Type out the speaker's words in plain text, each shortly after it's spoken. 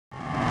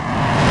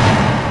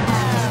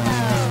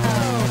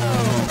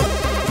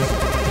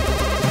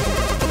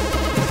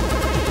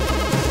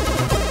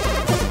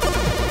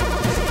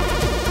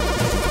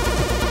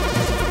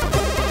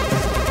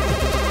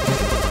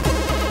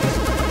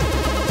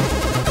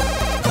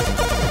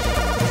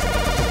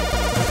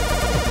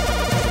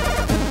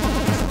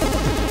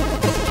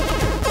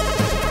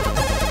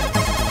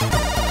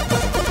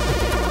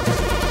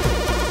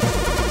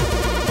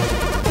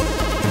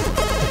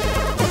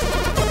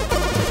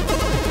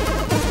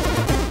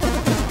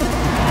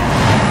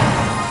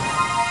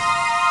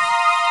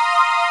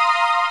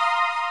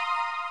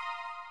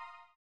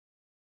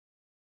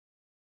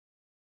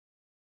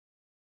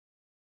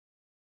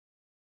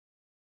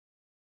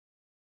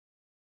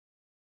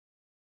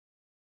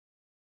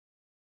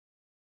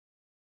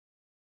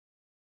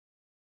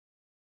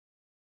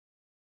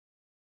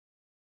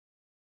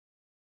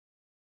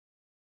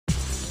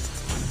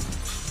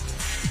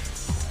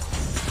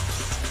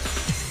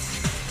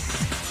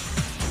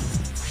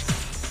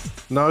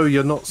No,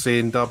 you're not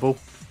seeing double.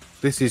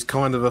 This is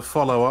kind of a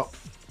follow-up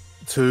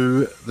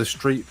to the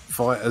Street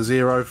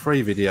Fighter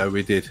 03 video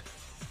we did.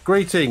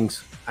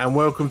 Greetings and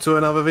welcome to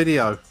another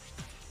video.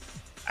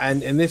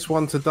 And in this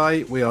one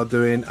today, we are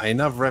doing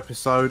another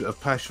episode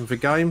of Passion for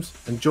Games.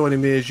 And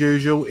joining me as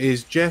usual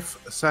is Jeff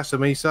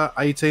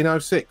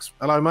Sasamisa1806.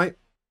 Hello, mate.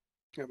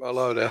 Yep,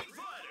 hello there.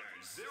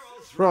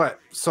 Right,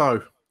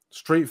 so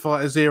Street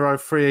Fighter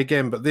 03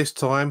 again, but this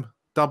time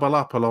double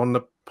up on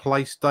the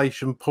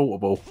PlayStation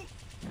Portable.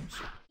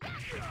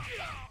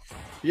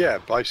 Yeah,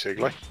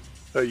 basically.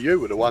 You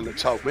were the one that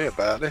told me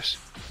about this.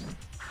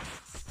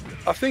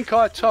 I think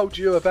I told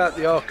you about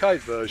the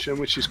arcade version,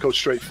 which is called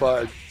Street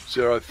Fighter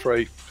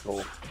 03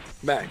 or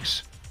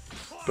Max,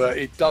 but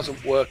it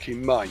doesn't work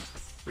in main.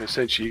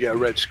 Essentially, you get a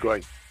red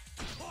screen.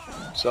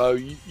 So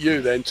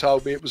you then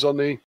told me it was on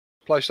the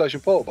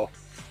PlayStation Portable.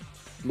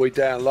 We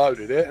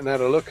downloaded it and had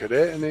a look at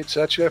it, and it's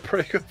actually a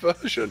pretty good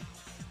version.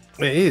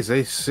 It is.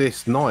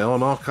 It's nigh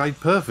on arcade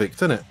perfect,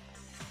 isn't it?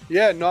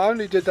 Yeah, not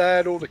only did they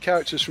add all the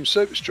characters from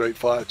Super Street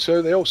Fighter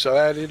 2, they also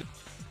added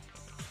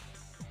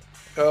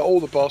all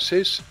the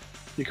bosses.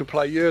 You can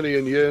play Yuri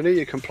and Uni,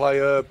 you can play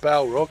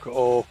Balrog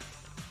or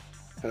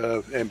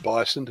M.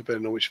 Bison,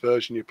 depending on which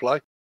version you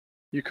play.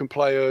 You can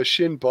play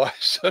Shin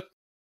Bison.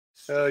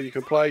 You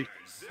can play,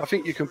 I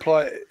think you can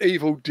play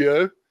Evil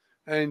Dio,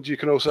 and you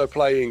can also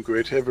play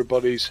Ingrid,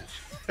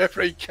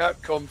 every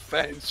Capcom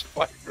fan's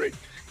favourite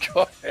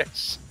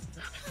goddess.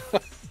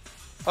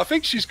 I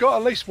think she's got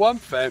at least one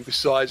fan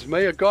besides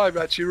me. A guy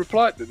actually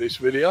replied to this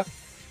video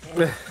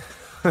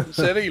and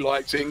said he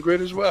likes Ingrid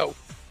as well.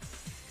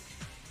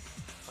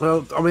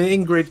 Well, I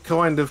mean, Ingrid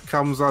kind of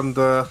comes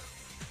under, I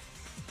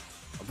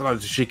don't know,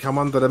 does she come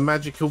under the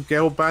magical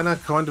girl banner,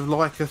 kind of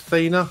like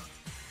Athena?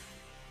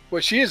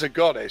 Well, she is a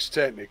goddess,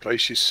 technically.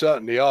 She's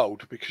certainly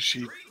old because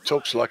she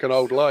talks like an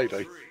old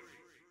lady.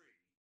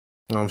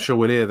 I'm sure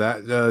we'll hear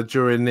that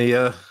during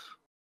the...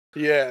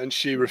 Yeah, and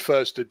she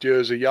refers to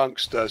Dio as a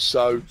youngster,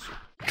 so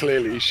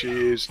clearly she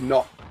is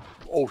not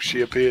all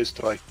she appears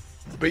to be.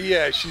 But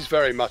yeah, she's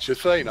very much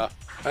Athena,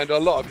 and a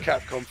lot of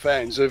Capcom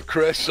fans have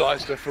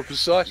criticised her for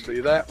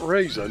precisely that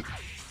reason.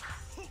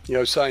 You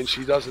know, saying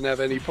she doesn't have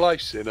any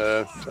place in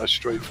a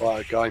Street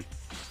Fighter game.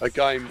 A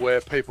game where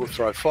people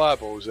throw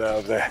fireballs out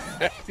of their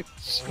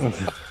hands.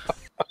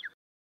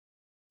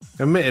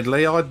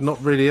 Admittedly, I'd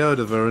not really heard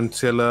of her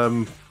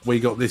until we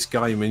got this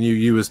game, and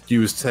you was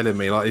telling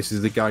me like this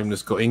is the game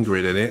that's got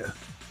Ingrid in it.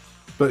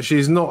 But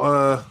she's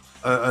not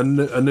a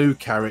new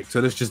character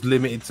that's just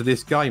limited to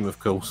this game, of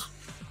course.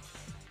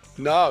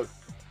 No.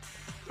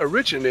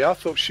 Originally, I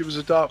thought she was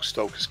a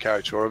Darkstalkers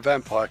character or a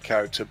vampire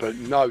character, but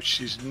no,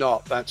 she's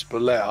not. That's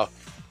Boletta,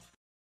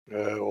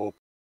 or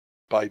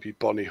Baby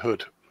Bonnie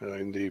Hood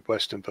in the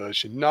Western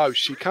version. No,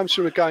 she comes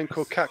from a game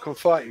called Capcom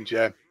Fighting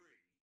Jam,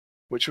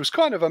 which was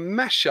kind of a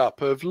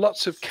mashup of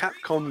lots of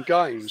Capcom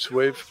games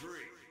with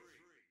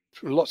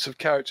lots of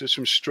characters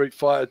from Street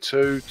Fighter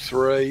 2,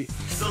 3.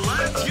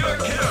 Select your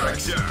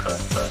character.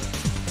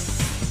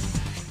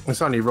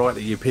 It's only right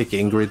that you pick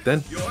Ingrid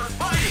then. Your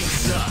fighting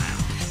style.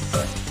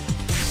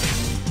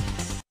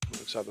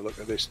 Let's have a look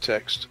at this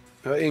text.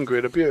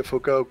 Ingrid, a beautiful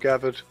girl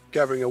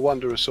gathering a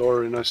wondrous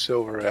aura in her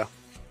silver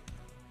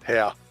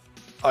hair.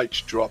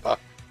 H-dropper.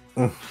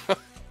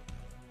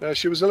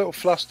 She was a little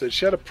flustered.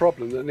 She had a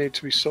problem that needed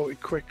to be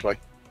sorted quickly.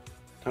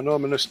 An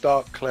ominous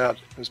dark cloud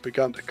has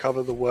begun to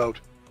cover the world.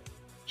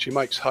 She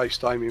makes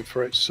haste, aiming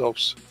for its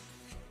source.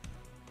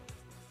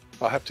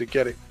 I have to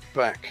get it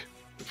back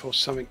before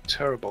something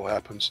terrible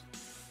happens.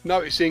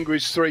 Notice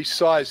Ingrid's 3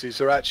 sizes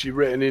are actually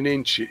written in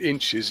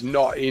inches,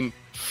 not in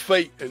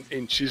feet and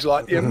inches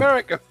like the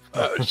American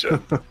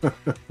version.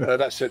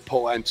 That's at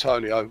Port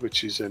Antonio,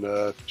 which is in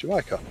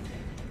Jamaica.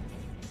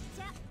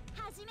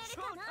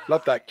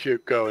 Love that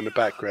cute girl in the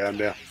background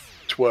there,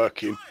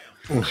 twerking.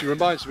 She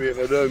reminds me of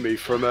Anumi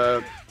from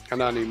an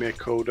anime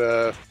called,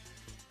 oh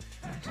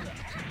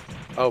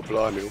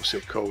blimey, what's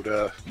it called?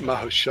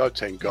 Maho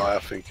Shoten guy, I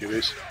think it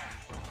is.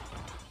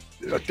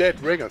 A dead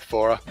ringer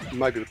for her.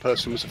 Maybe the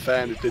person was a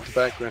fan who did the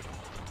background.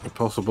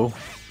 Possible.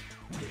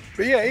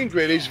 But yeah,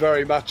 Ingrid is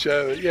very much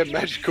a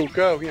magical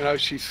girl. You know,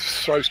 she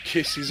throws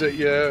kisses at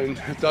you and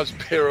does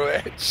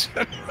pirouettes.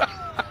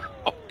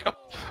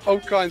 All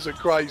kinds of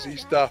crazy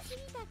stuff.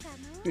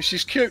 And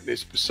she's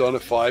cuteness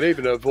personified,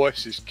 even her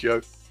voice is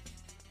cute.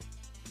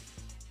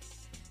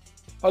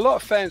 A lot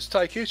of fans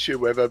take issue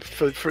with her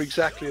for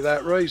exactly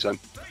that reason.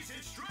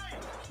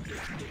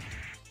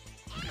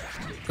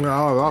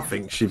 No, I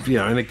think she,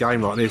 in a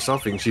game like this, I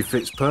think she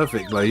fits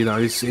perfectly. You know,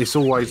 it's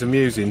always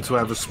amusing to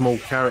have a small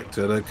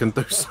character that can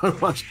do so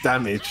much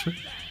damage.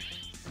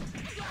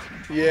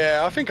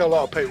 Yeah, I think a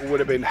lot of people would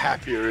have been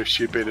happier if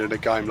she'd been in a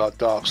game like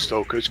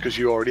Darkstalkers, because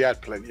you already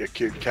had plenty of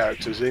cute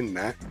characters in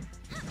that.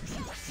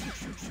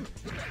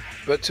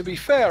 But to be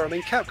fair, I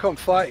mean, Capcom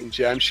Fighting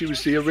Jam, she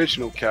was the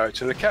original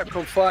character, and the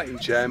Capcom Fighting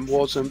Jam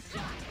wasn't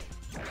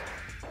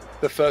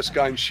the first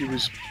game she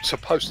was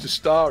supposed to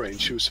star in.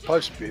 She was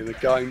supposed to be in a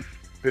game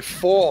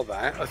before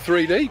that, a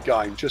 3D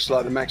game, just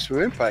like the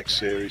Maximum Impact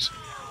series.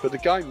 but the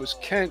game was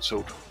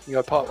cancelled, you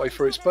know, partway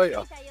through its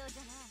beta.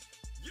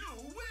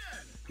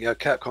 You know,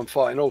 Capcom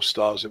Fighting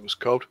All-Stars it was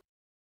called.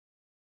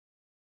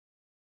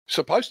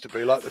 Supposed to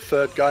be like the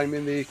third game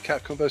in the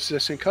Capcom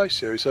vs SNK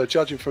series, so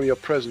judging from your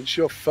presence,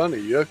 you're funny,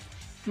 you.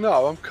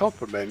 No, I'm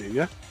complimenting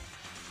you.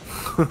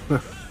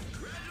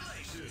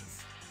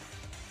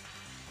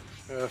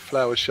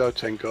 Flower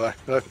Shoten guy.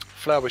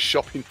 Flower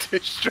Shopping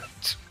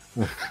District.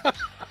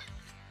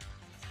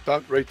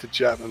 Don't read the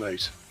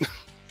Japanese.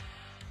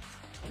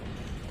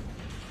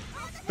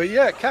 But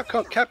yeah,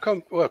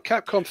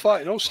 Capcom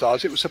Fighting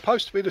All-Stars, it was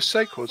supposed to be the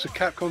sequel to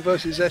Capcom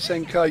vs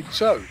SNK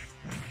 2.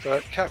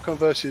 But Capcom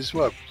vs,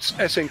 well,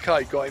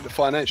 SNK got into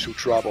financial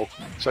trouble,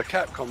 so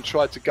Capcom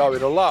tried to go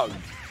it alone.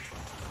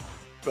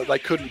 But they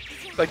couldn't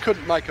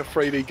make a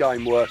 3D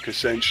game work,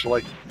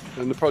 essentially,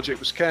 and the project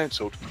was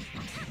cancelled.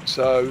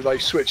 So they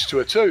switched to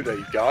a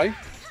 2D game,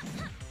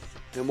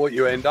 and what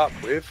you end up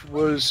with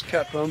was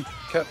Capcom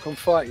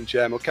Fighting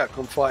Jam, or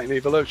Capcom Fighting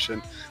Evolution,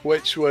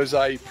 which was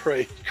a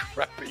pretty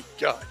crappy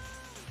game.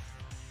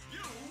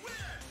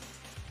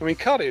 I mean,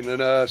 Karin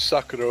and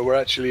Asakura were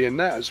actually in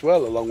that as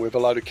well, along with a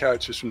load of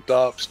characters from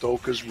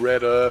Darkstalkers,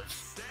 Red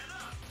Earth.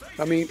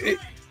 I mean,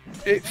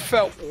 it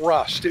felt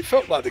rushed. It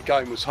felt like the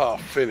game was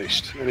half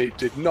finished, and it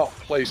did not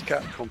please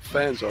Capcom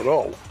fans at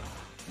all.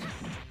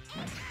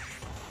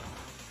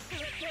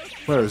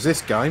 Whereas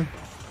this game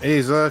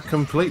is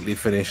completely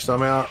finished. I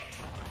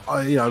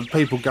mean, you know,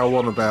 people go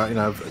on about, you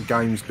know,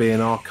 games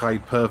being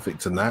arcade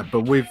perfect and that,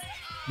 but we've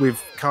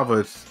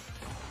covered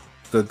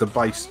the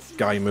base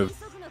game of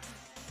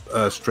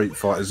Street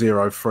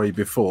Fighter 03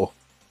 before,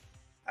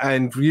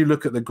 and you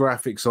look at the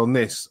graphics on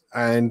this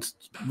and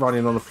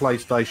running on a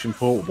PlayStation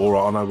Portable.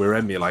 Right, I know we're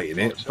emulating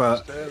it,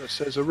 but there that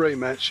says a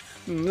rematch.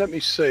 Let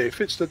me see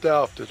if it's the day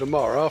after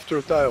tomorrow, after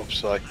a day off,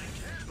 say.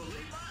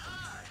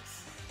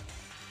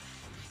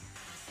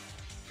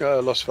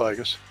 Las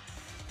Vegas.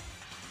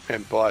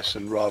 M.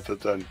 Bison rather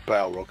than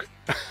Balrog.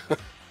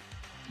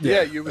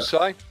 Yeah, you were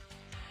saying?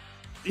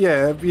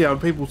 Yeah,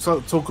 people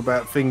talk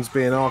about things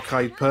being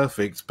arcade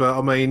perfect, but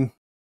I mean,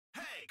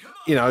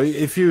 you know,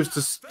 if you was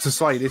to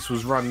say this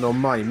was running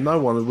on MAME, no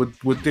one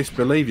would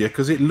disbelieve you,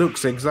 because it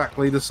looks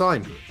exactly the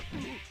same.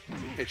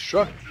 It's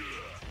true.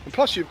 And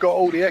plus you've got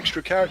all the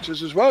extra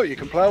characters as well. You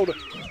can play all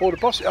the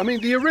bosses. I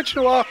mean, the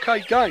original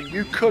arcade game,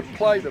 you could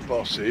play the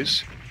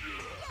bosses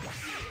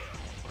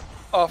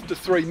after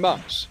 3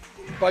 months.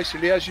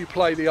 Basically, as you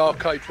play the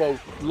arcade board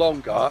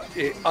longer,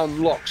 it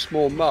unlocks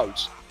more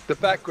modes. The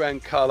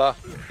background colour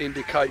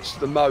indicates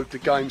the mode the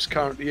game's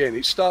currently in.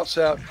 It starts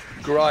out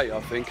grey,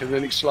 I think, and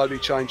then it slowly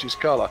changes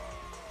colour.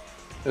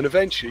 And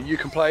eventually you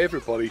can play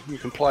everybody. You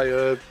can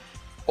play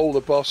all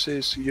the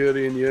bosses,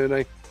 Yuri and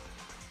Yuni.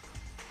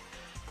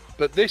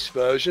 But this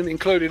version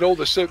included all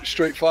the Super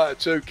Street Fighter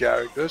 2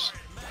 characters,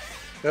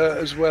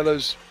 as well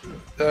as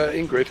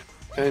Ingrid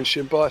and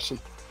Shin Bison,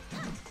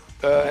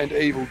 and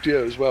Evil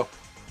Deer as well.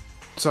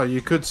 So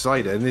you could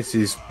say then this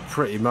is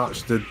pretty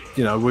much the,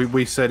 you know,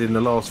 we said in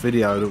the last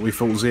video that we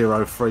thought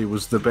 03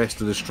 was the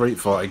best of the Street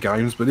Fighter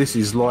games, but this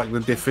is like the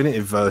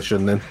definitive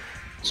version then.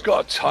 It's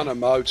got a ton of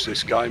modes,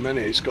 this game, hasn't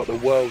it? It's got the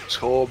World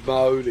Tour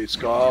mode, it's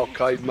got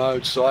arcade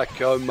mode,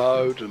 Psycho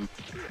mode, and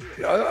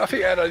you know, I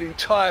think it had an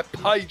entire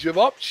page of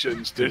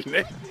options, didn't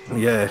it?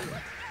 Yeah,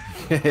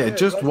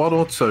 just one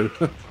or two.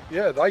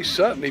 Yeah, they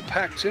certainly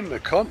packed in the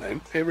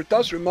content. It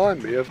does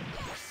remind me of,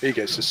 he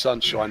gets the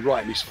sunshine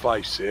right in his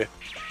face here.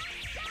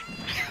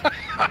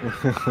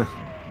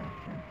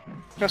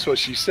 That's what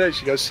she says.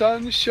 She goes,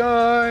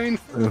 sunshine.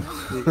 You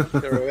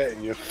throw it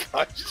in your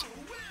face,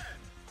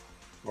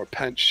 or a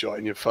pants shot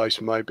in your face,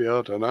 maybe.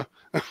 I don't know.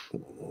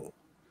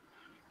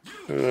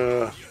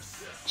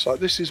 So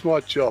this is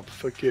my job.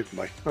 Forgive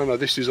me. Oh no,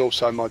 this is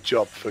also my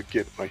job.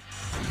 Forgive me.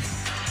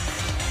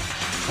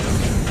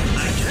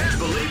 I can't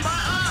believe my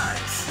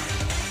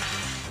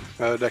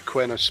eyes. The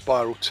Quena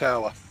Spiral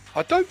Tower.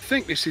 I don't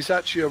think this is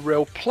actually a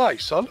real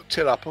place. I looked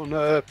it up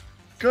on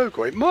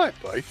Google. It might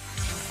be.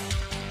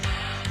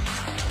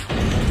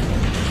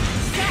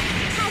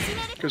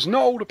 Because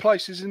not all the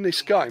places in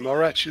this game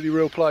are actually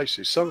real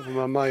places. Some of them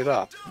are made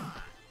up.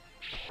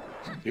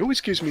 He always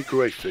gives me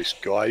grief, this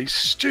guy. He's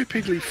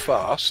stupidly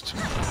fast.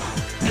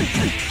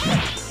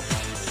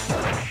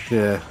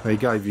 Yeah, he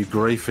gave you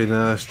grief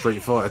in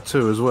Street Fighter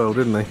 2 as well,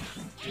 didn't he?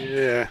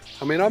 Yeah.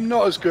 I mean, I'm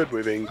not as good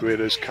with Ingrid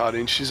as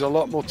Karin. She's a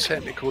lot more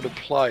technical to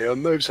play. Her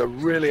moves are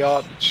really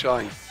hard to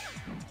chain.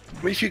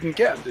 I mean, if you can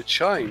get them to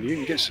chain, you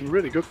can get some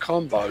really good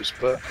combos,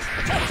 but...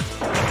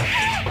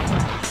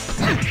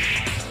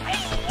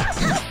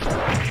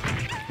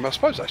 I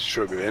suppose that's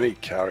true with any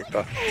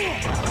character.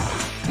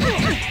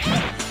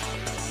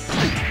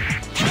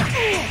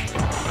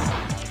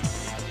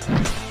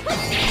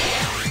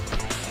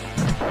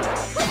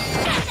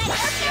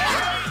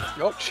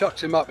 Oh,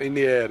 chucked him up in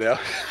the air there.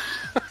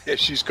 Yeah,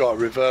 she's got a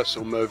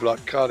reversal move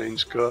like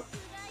Karin's got.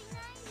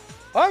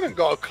 I haven't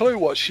got a clue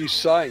what she's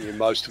saying in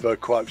most of her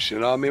quotes, you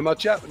know. I mean, my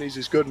Japanese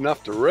is good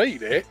enough to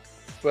read it,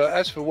 but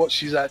as for what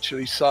she's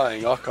actually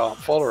saying, I can't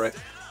follow it.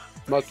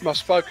 My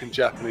spoken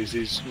Japanese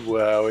is,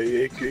 well,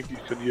 it could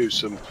use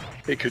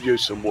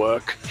some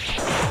work.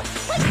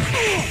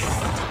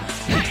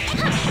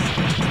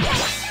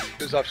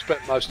 Because I've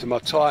spent most of my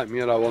time,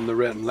 you know, on the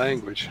written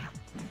language.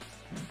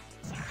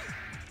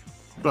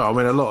 Well, I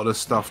mean, a lot of the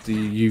stuff that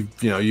you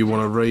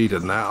want to read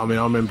and that. I mean,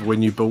 I remember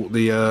when you bought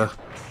the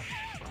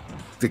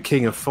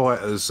King of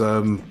Fighters,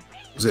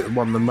 was it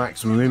one of the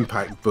Maximum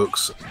Impact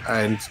books,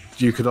 and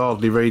you could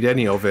hardly read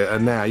any of it,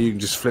 and now you can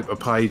just flip a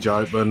page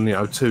open, you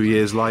know, 2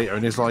 years later,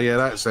 and it's like, yeah,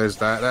 that says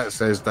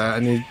that,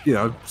 and you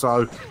know,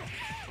 so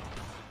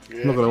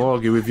I'm not going to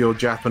argue with your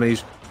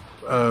Japanese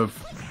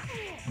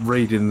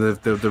reading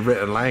the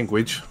written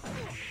language.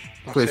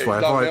 Don't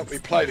help me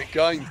play the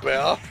game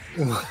better.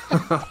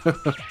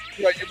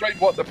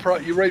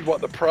 You read what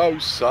the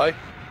pros say.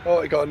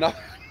 Oh, he got enough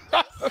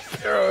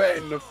pirouette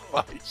in the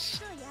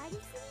face.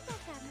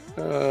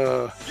 You win!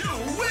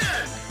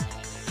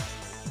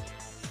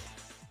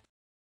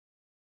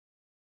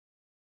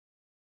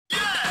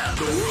 Yeah,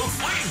 the world's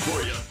waiting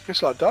for you.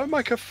 It's like, don't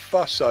make a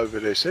fuss over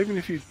this. Even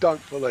if you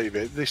don't believe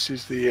it, this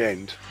is the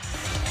end.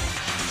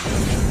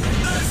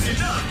 That's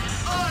enough!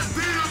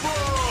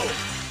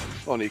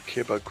 Unbeatable! Oni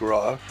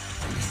Kibagura.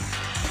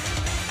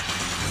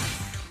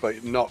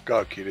 But not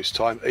Goki this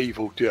time.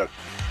 Evil Dio.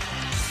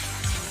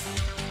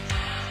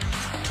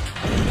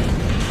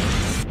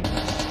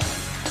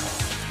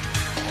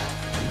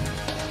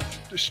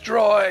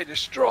 Destroy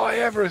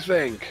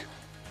everything.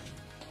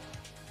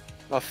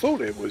 I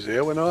thought it was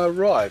here when I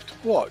arrived.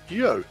 What,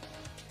 you?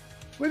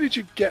 Where did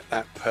you get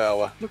that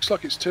power? Looks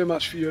like it's too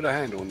much for you to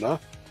handle, no?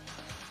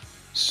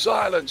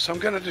 Silence, I'm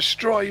going to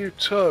destroy you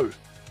too.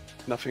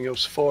 Nothing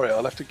else for it,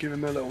 I'll have to give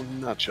him a little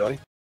nudge, eh?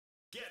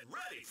 Get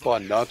ready for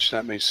By nudge,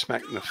 that means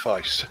smack in the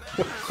face.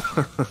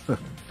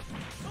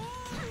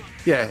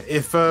 Yeah,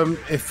 if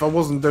I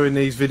wasn't doing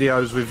these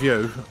videos with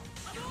you,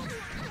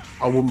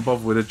 I wouldn't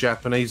bother with the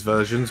Japanese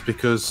versions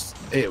because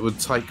it would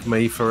take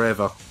me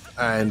forever,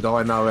 and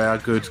I know how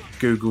good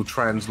Google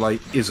Translate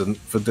isn't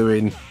for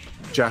doing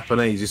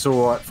Japanese. It's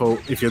alright for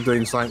if you're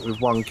doing something with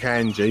one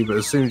kanji, but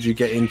as soon as you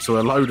get into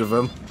a load of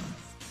them,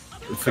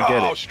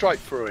 forget it. Straight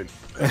through him.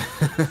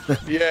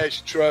 Yeah,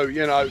 it's true.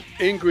 You know,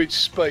 Ingrid's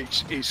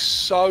speech is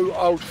so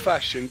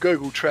old-fashioned.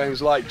 Google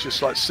Translate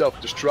just like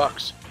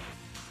self-destructs.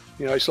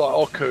 You know, it's like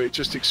Oku, it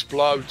just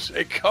explodes.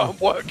 It can't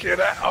work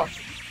it out.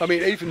 I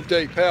mean, even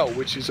Deep Hell,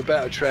 which is a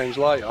better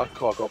translator.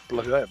 God, I got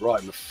bloody that right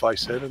in the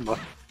face there, didn't I?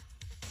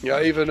 You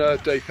know, even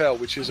Deep Hell,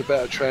 which is a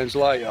better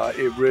translator,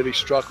 it really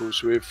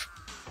struggles with,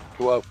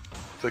 well,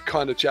 the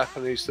kind of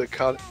Japanese that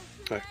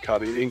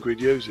Ingrid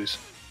uses.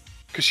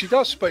 Because she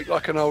does speak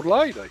like an old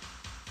lady.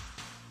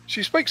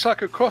 She speaks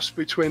like a cross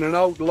between an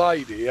old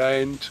lady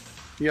and,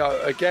 you know,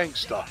 a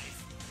gangster.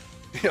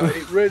 You know,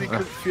 it really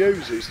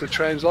confuses the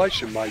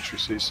translation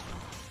matrices.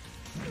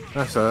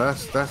 That's a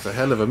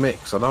hell of a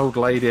mix, an old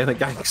lady and a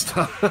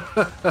gangster.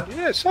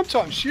 Yeah,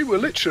 sometimes she will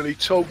literally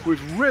talk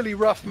with really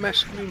rough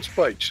masculine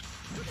speech.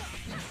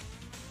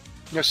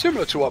 You know,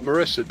 similar to what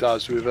Marissa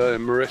does with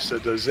Marissa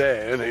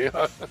Dazare, isn't it?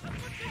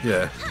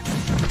 Yeah.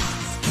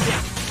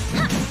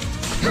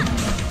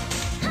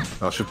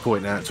 I should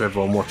point out to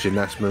everyone watching,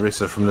 that's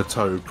Marissa from the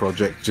Toad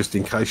Project, just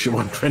in case you're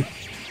wondering.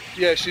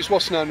 Yeah, she's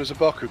what's known as a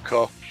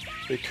Bokuko,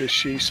 because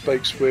she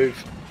speaks with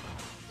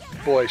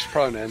boyish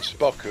pronouns.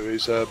 Boku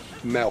is a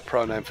male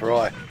pronoun for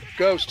I.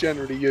 Girls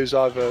generally use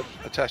either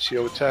Atashi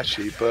or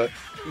Atashi, but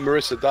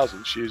Marissa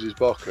doesn't. She uses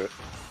Boku.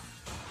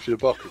 She's a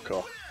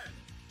Bokuko.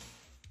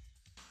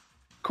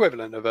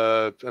 Equivalent of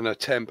an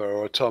Atemba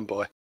or a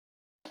tomboy.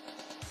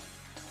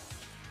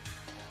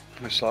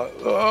 And it's like,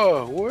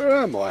 oh, where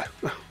am I?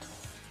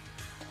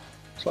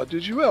 It's like,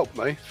 did you help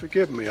me?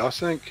 Forgive me, I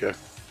thank you.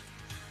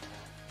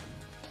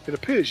 It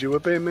appears you were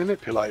being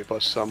manipulated by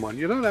someone.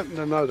 You don't happen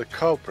to know the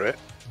culprit.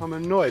 I'm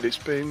annoyed it's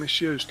being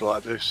misused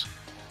like this.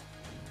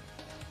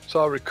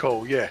 So I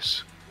recall,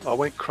 yes, I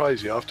went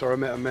crazy after I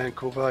met a man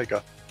called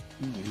Vega.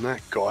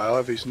 That guy, I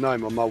have his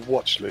name on my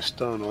watch list,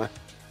 don't I?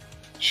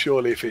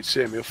 Surely if it's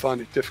him, he'll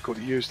find it difficult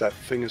to use that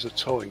thing as a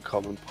toy in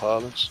common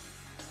parlance.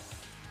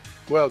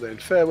 Well then,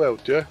 farewell,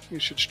 dear. You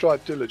should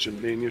strive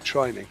diligently in your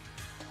training.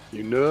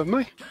 You knew of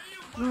me?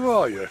 Who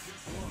are you?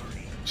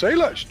 See,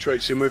 look, she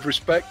treats him with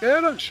respect there,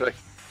 don't she?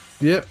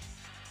 Yep.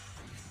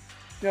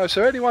 You know,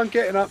 so anyone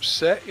getting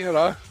upset, you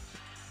know.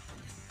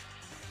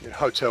 Yeah,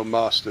 Hotel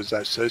Masters,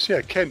 that says.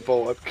 Yeah, Ken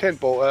bought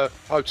a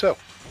hotel.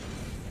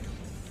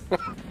 You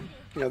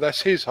know,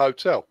 that's his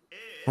hotel.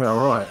 Well,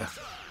 right.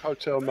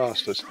 Hotel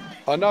Masters.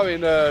 I know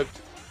in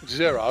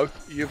Zero,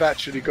 you've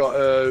actually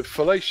got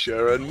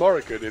Felicia and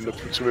Morrigan in the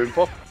platoon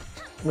for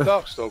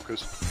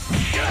Darkstalkers.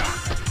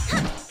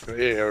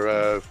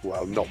 Here,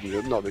 well,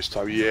 not this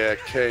time. Yeah,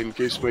 Ken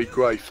gives me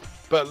grief.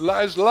 But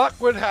as luck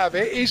would have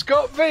it, he's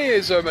got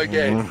V'ism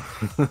again.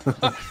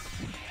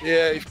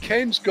 Yeah, if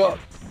Ken's got,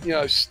 you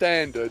know,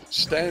 standard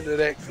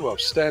Xism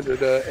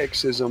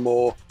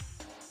or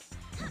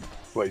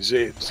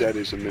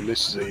Zism and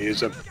this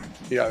Zism,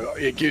 you know,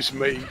 it gives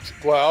me,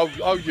 well,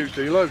 I'll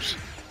usually lose.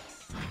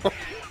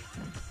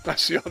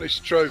 That's the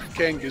honest truth.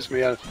 Ken gives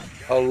me a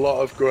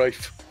lot of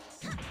grief.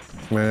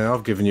 Yeah,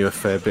 I've given you a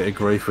fair bit of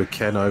grief with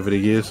Ken over the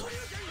years.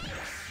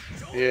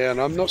 Yeah,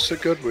 and I'm not so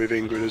good with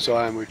Ingrid as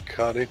I am with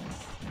Cuddy.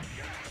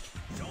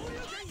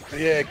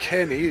 Yeah,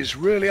 Ken, he is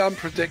really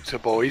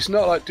unpredictable. He's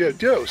not like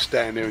Dio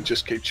stand there and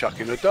just keep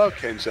chucking the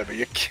Dokens over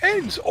you.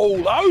 Ken's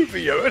all over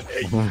you, isn't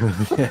he?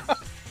 Yeah.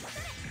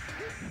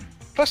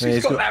 Plus,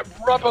 he's got that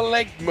rubber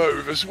leg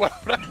move as well.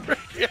 That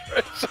really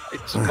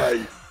irritates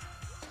me.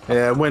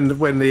 Yeah, when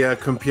the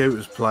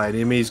computer's playing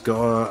him, he's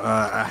got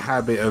a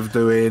habit of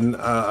doing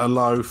a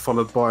low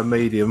followed by a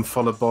medium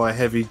followed by a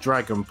heavy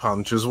dragon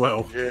punch as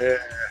well. Yeah.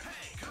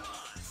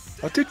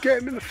 I did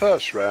get him in the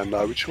first round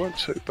though, which wasn't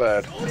too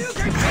bad.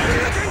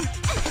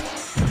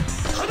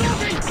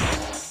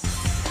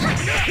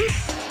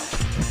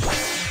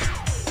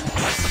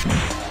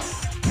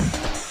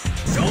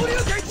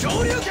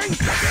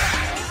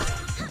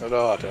 But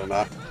I don't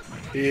know.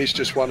 He is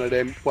just one of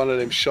them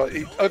shot.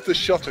 Of the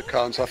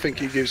Shotacons, I think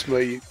he gives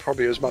me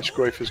probably as much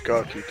grief as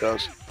Gorky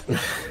does.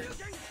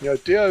 You know,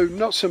 Dio,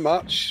 not so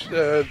much.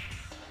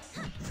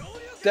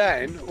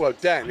 Dan,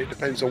 it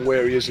depends on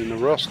where he is in the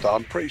roster.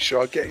 I'm pretty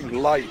sure I get him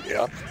late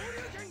here.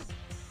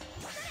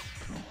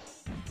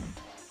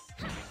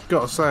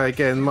 Got to say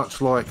again,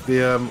 much like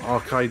the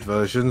arcade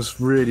versions,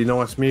 really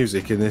nice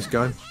music in this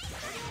game.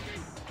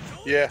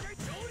 Yeah.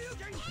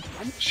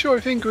 I'm not sure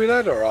if Ingrid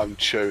had her own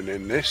tune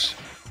in this,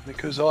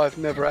 because I've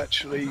never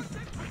actually,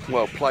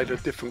 played a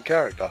different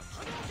character.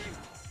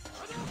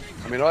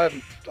 I mean, I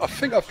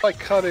think I've played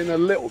Cuddy a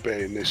little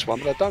bit in this one,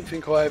 but I don't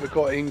think I ever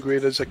got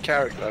Ingrid as a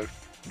character.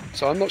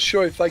 So I'm not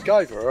sure if they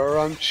gave her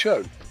own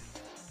tune.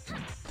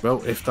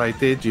 Well, if they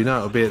did, you know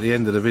it'll be at the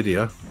end of the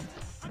video.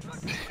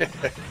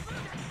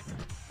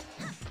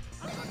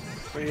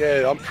 But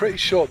yeah, I'm pretty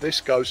sure this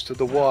goes to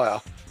the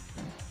wire.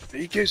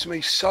 He gives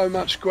me so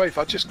much grief.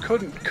 I just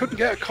couldn't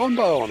get a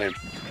combo on him.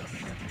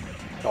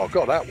 Oh, I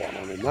got that one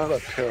on him. Now that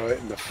pirouette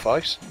in the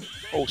face,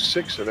 all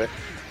 6 of it,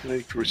 and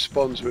he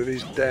responds with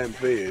his damn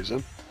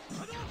V'ism.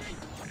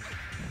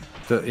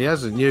 That he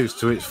hasn't used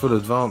to its full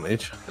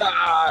advantage.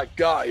 Ah,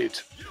 got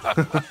it.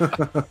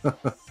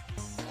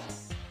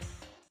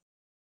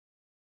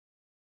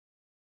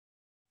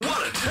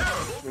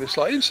 And it's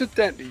like,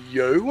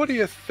 incidentally, what do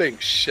you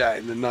think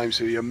shouting the names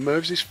of your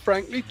moves is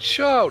frankly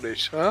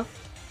childish, huh?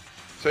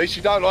 See,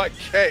 she don't like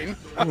Ken.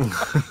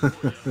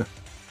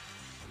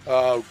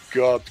 Oh,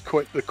 God,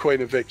 the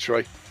Queen of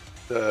Victory,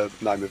 the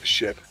name of a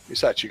ship.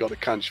 It's actually got a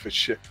kanji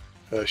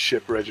for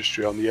ship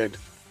registry on the end.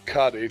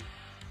 Cuddy.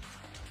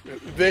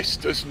 This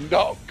does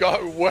not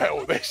go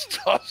well, this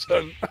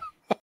doesn't.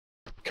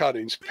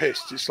 Cudding's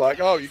pissed. It's like,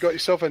 oh, you got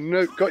yourself a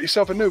new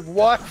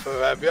wife,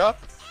 have you?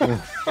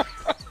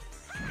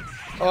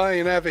 I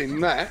ain't having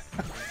that.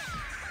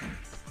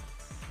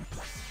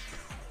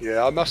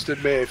 Yeah, I must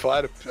admit, if I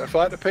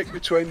had to pick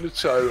between the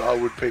two, I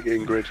would pick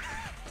Ingrid.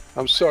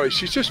 I'm sorry,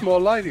 she's just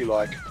more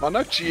ladylike. I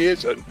know she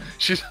isn't.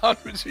 She's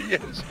hundreds of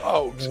years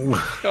old.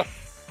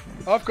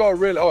 I've got a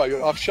really.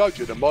 I've showed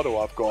you the model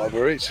I've got of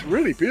her. It's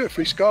really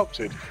beautifully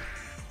sculpted.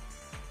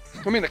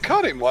 I mean, the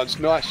cutting one's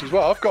nice as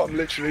well. I've got them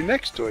literally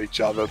next to each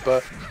other,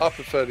 but I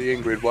prefer the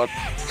Ingrid one.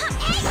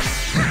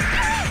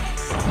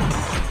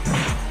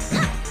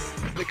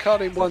 The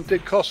cutting one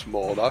did cost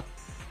more, though.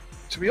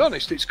 To be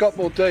honest, it's got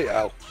more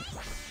detail.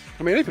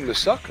 I mean, even the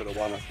Sakura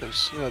one, the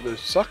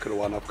Sakura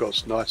one I've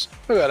got's nice.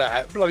 Look at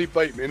that, bloody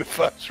beat me in the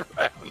first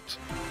round.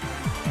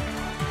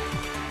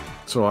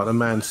 It's alright, the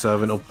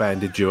manservant will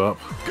bandage you up.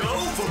 Go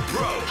for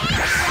broke.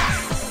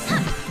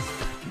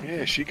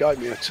 Yeah, she gave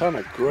me a ton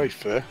of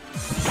grief there.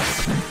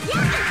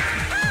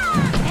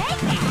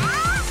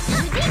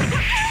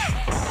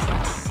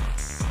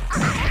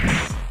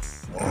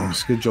 Oh,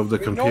 it's a good job the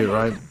computer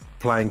ain't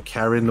playing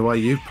Karen the way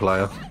you play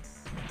her.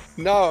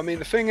 No, I mean,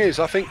 the thing is,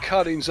 I think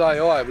Cudding's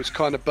AI was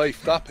kind of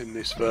beefed up in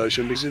this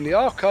version, because in the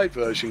arcade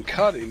version,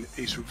 Cudding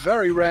is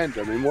very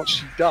random in what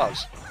she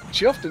does.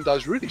 She often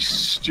does really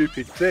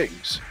stupid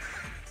things.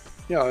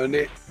 You know, and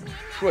you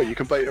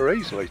can beat her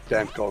easily.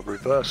 Damn, got a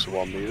reversal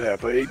on me there,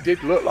 but it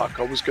did look like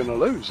I was going to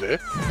lose here.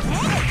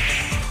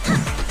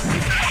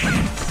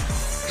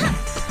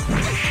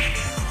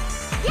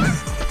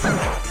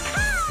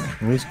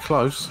 He's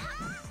close.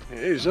 It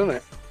is, isn't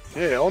it?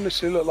 Yeah,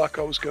 honestly looked like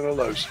I was going to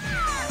lose.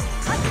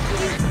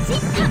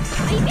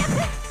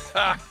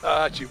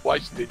 She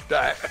wasted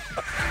that.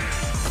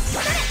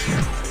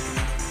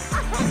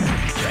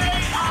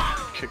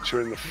 Kicked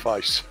her in the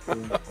face.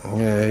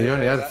 Yeah, you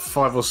only had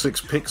 5 or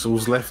 6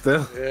 pixels left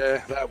there.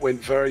 Yeah, that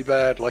went very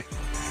badly.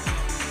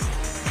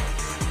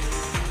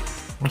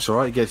 That's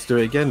alright, you get to do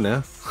it again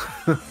now.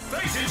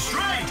 Face it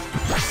straight.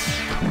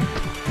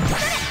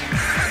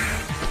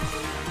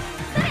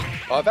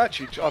 I've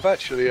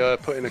actually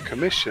put in a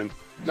commission.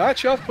 No,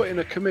 actually, I've put in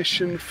a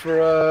commission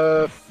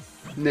for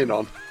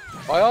Ninon.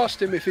 I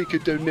asked him if he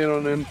could do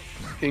Ninon and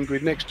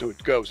Ingrid next to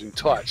it. Girls in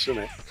tights,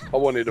 isn't it? I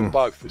wanted them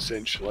both,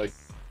 essentially.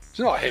 It's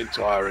not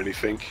hentai or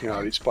anything, you know,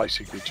 it's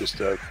basically just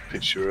a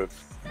picture of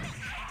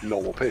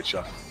normal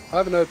picture. I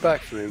haven't heard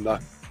back from him, though.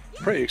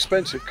 Pretty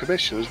expensive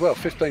commission as well,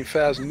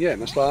 15,000 yen,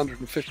 that's like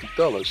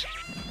 $150.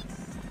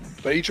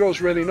 But he draws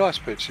really nice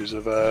pictures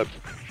of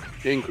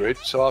Ingrid,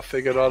 so I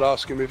figured I'd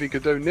ask him if he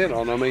could do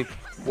Nin-on. I mean,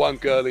 one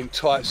girl in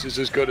tights is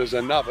as good as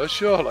another,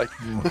 surely.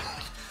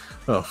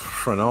 Well,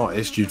 for an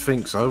artist, you'd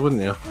think so,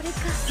 wouldn't you?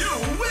 You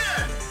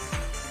win!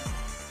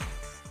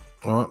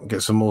 Alright,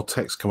 get some more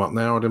text come up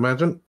now, I'd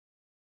imagine.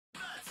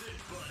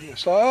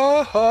 It's like,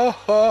 ha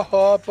ha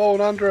ha, born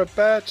under a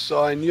bad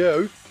sign,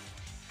 you.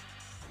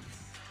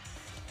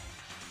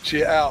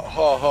 She out,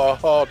 ha ha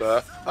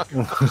harder.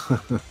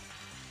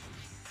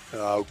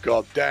 Oh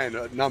God, Dan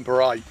at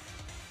number 8.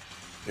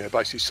 Yeah,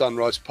 basically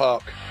Sunrise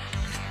Park.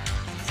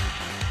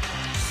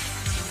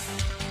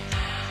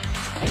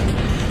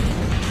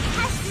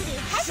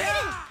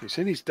 He's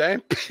in his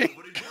damn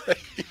pink.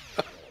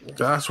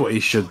 That's what he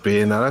should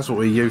be in now. That's what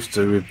we're used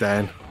to with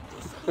Dan.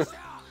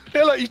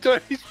 Yeah, like he's doing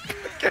his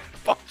get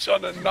punch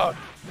on her nose.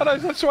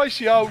 And that's why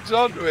she holds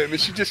on to him and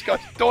she just goes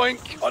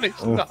doink on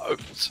his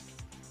nose.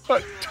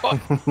 Like,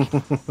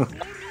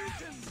 doink.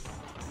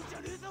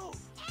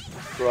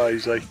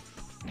 Crazy.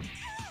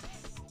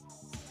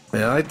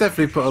 Yeah, they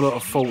definitely put a lot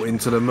of thought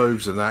into the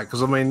moves and that,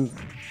 because I mean,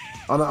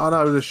 I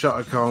know the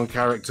Shotacon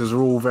characters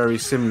are all very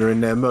similar in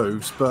their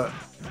moves, but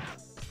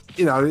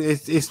you know,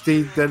 it's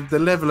the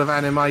level of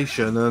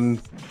animation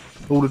and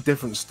all the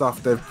different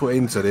stuff they've put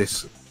into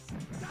this.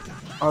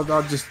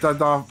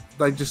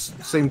 They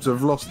just seem to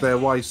have lost their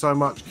way so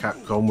much,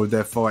 Capcom, with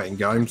their fighting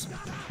games.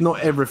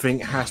 Not everything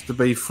has to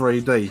be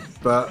 3D,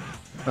 but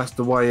that's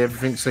the way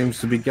everything seems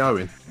to be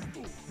going.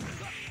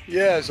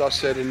 Yeah, as I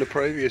said in the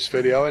previous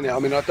video, innit? I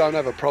mean, I don't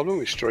have a problem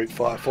with Street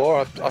Fighter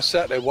 4. I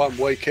sat there one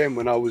weekend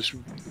when I was,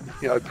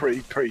 you know,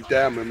 pretty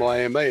down with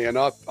my ME, and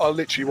I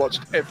literally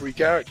watched every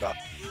character,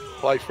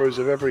 playthroughs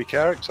of every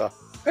character,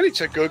 and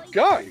it's a good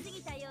game.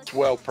 It's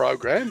well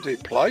programmed,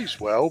 it plays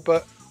well,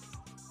 but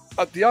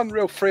the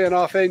Unreal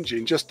 3.5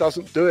 engine just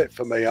doesn't do it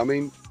for me. I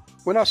mean,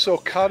 when I saw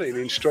Cutting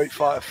in Street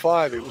Fighter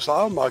 5, it was like,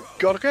 oh my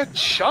God, look how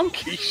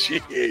chunky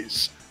she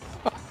is.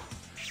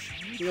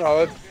 You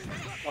know,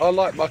 I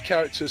like my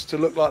characters to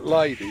look like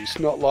ladies,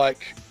 not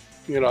like,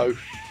 you know,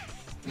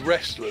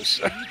 wrestlers.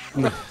 I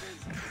mean,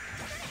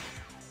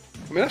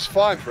 that's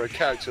fine for a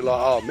character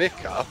like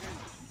Mika,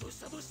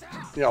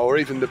 you know, or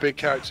even the big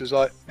characters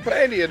like, but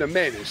any of the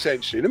men,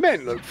 essentially. The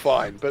men look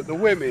fine, but the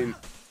women,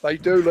 they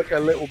do look a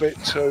little bit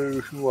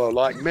too, well,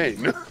 like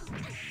men.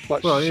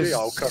 Like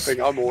She-Hulk, I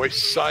think I'm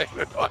always saying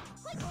it.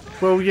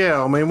 Well,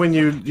 yeah, I mean, when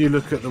you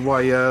look at the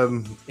way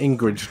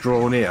Ingrid's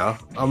drawn here,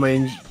 I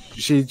mean,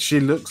 she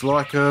looks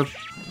like a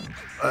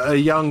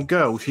young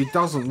girl. She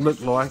doesn't look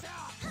like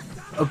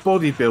a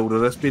bodybuilder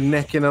that's been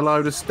necking a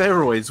load of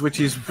steroids, which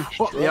is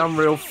what the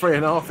Unreal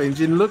 3.5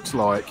 engine looks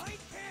like.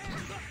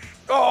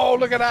 Oh,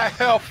 look at that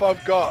health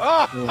I've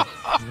got. Oh.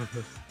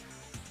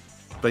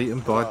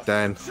 Beaten by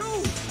Dan.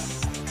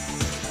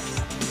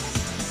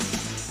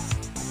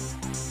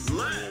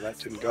 Yeah, that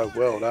didn't go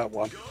well, that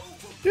one.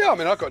 Yeah, I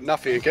mean, I've got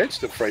nothing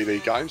against the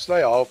 3D games.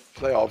 They are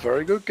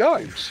very good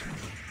games.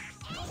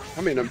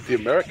 I mean, the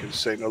Americans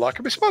seem to like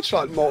them. It's much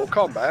like Mortal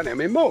Kombat. I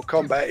mean, Mortal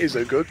Kombat is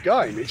a good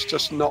game. It's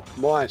just not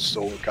my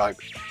sort of game.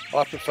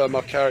 I prefer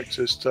my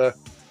characters to...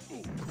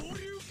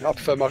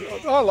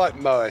 I like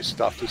Moe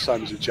stuff the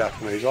same as the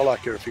Japanese. I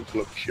like everything to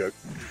look cute.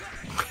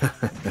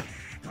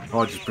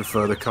 I just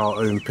prefer the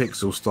cartoon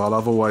pixel style.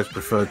 I've always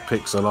preferred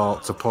pixel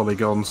art to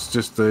polygons,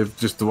 just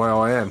the way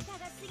I am.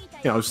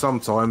 You know,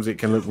 sometimes it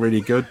can look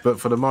really good, but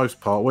for the most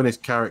part, when it's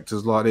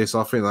characters like this,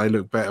 I think they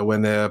look better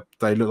when they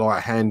look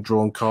like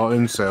hand-drawn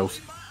cartoon cells.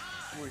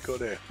 What we got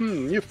here?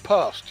 You've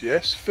passed,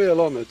 yes. Feel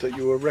honoured that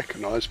you were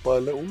recognised by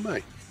little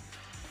me.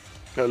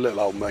 A little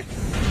old me.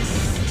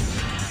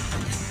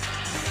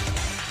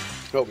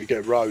 Well, we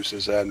get Rose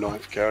as our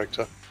 9th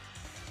character.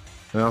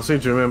 Now, I seem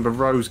to remember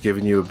Rose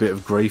giving you a bit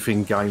of grief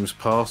in games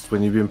past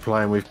when you've been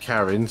playing with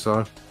Karen,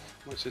 so...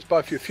 It says,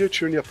 both your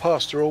future and your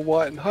past are all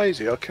white and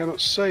hazy. I cannot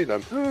see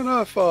them. Who on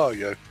earth are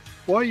you?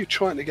 Why are you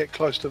trying to get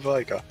close to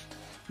Vega?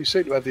 You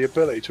seem to have the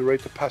ability to read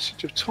the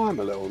passage of time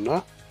a little,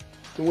 no?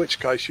 In which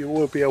case you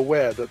will be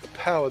aware that the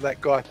power that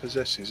guy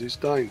possesses is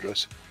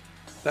dangerous.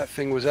 That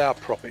thing was our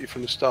property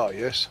from the start,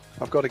 yes?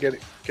 I've got to get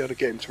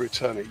him to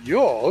return it.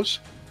 Yours?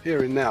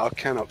 Here and now I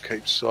cannot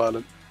keep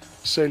silent.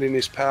 Sealing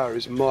his power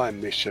is my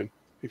mission.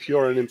 If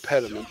you're an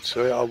impediment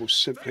to it, I will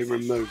simply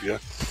remove you.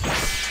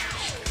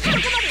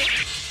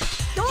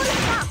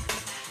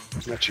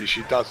 Actually,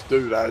 she does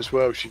do that as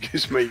well. She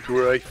gives me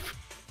grief.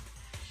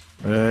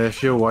 Yeah,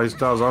 she always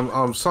does.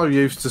 I'm so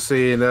used to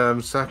seeing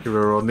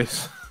Sakura on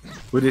this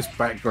with this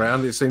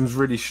background. It seems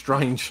really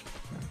strange.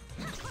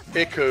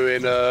 Iku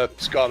in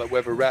Scarlet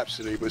Weather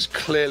Rhapsody was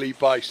clearly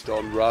based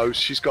on Rose.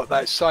 She's got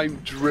that same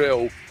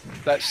drill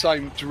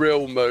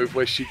move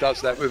where she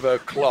does that with her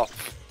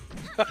cloth.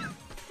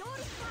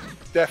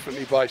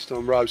 Definitely based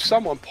on Rose.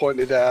 Someone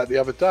pointed out the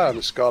other day on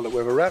the Scarlet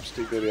Weather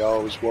Rhapsody video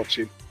I was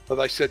watching, but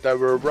they said they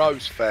were a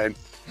Rose fan.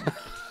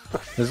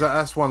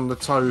 That's one of the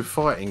Toe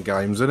fighting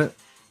games, isn't it?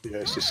 Yeah,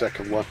 it's the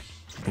second one.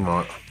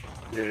 Right.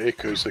 Yeah,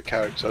 Iku's the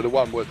character. The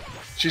one with...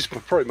 She's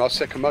probably my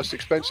second most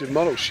expensive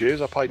model she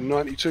is. I paid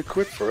 92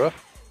 quid for her.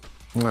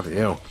 Bloody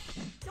hell.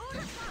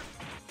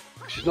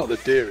 She's not the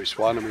dearest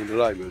one. I mean, the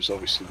Lamer's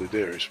obviously the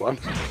dearest one.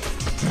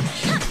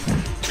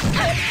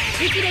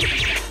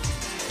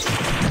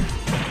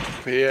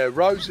 But yeah,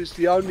 Rose is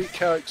the only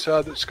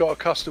character that's got a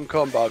custom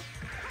combo.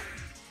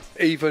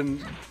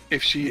 Even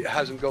if she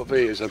hasn't got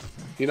Vism.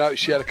 You know,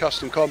 she had a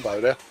custom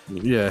combo there.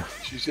 Yeah.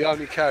 She's the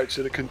only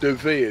character that can do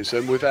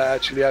Vism without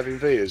actually having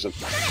Vism.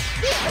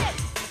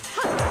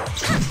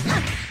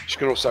 She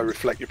can also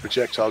reflect your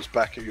projectiles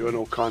back at you and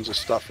all kinds of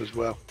stuff as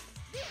well.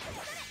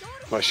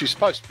 Well, she's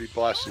supposed to be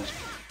Bison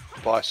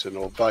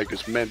or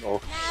Vega's mentor.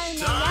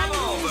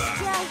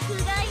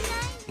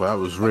 Well, that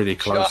was really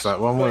close, that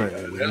one,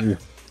 wasn't it? Yeah.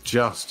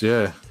 Just,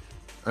 yeah.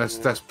 That's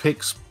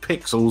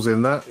pixels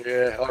in that.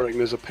 Yeah, I reckon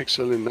there's a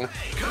pixel in there.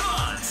 Hey, come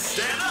on,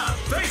 stand up,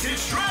 face it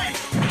straight.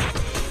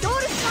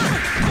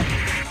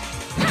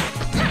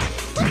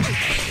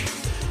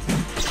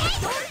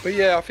 But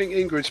yeah, I think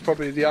Ingrid's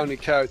probably the only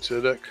character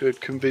that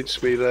could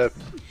convince me to,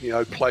 you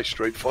know, play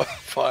Street Fighter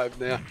 5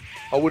 now.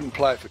 I wouldn't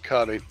play it for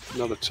cutting,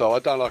 not at all. I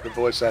don't like a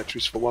voice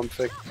actress for one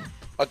thing.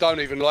 I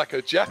don't even like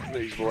a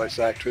Japanese voice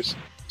actress.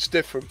 It's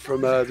different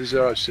from the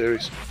Zero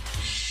series.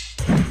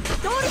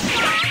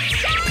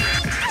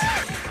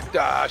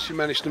 Ah, she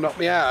managed to knock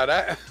me out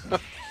of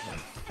that.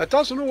 That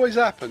doesn't always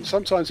happen.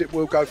 Sometimes it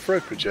will go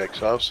through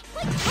projectiles.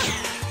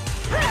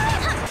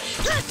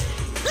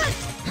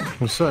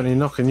 I'm certainly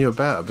knocking you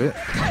about a bit.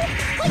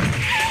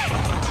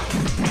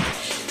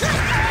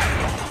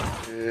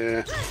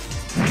 Yeah.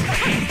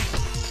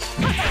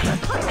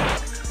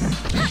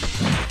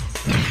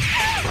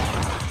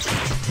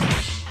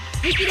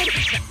 You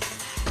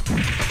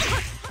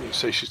can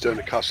see she's doing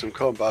a custom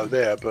combo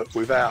there, but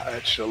without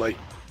actually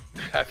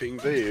having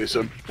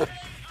Vism.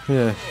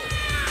 Yeah.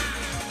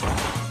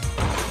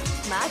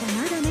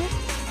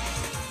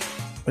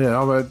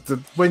 Yeah, I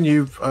mean, when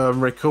you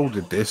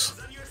recorded this,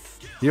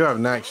 you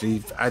haven't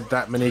actually had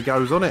that many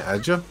goes on it,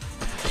 had you?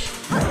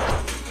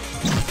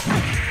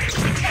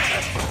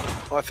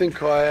 I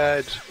think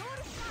I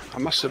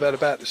must have had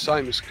about the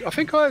same as, I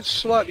think I had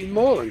slightly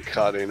more than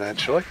cutting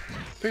actually.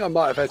 I think I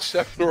might have had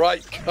 7 or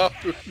 8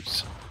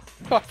 goes.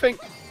 I think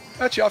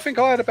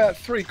I had about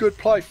 3 good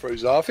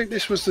playthroughs. I think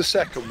this was the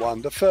second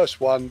one. The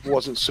first one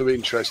wasn't so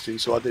interesting,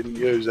 so I didn't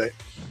use it.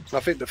 And I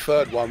think the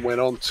third one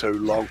went on too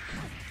long,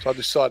 so I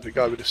decided to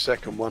go with the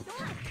second one.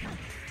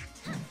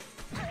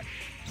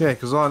 Yeah,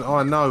 because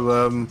I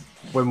know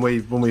when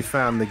we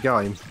found the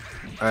game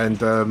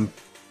and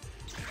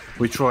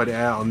we tried it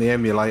out on the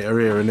emulator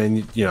here, and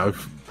then you know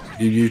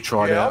you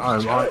tried it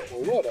out home.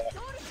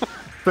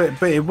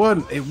 But it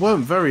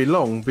weren't very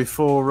long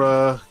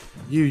before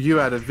you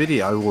had a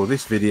video, or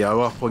this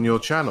video, up on your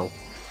channel.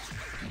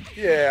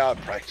 Yeah, I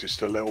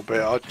practiced a little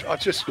bit. I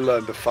just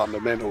learned the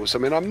fundamentals. I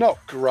mean, I'm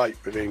not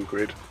great with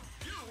Ingrid.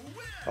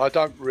 I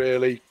don't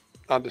really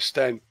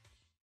understand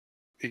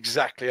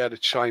exactly how to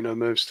chain her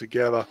moves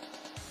together.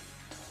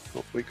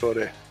 What we got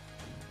here?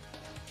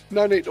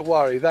 No need to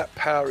worry, that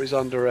power is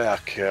under our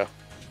care.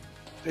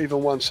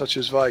 Even one such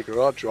as Vega,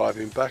 I'll drive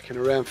him back in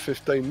around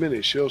 15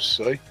 minutes, you'll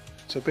see.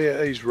 So be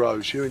at ease,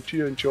 Rose, you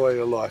enjoy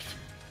your life.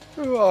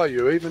 Who are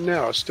you? Even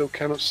now I still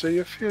cannot see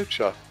your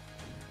future.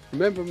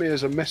 Remember me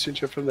as a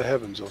messenger from the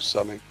heavens or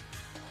something.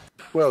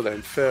 Well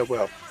then,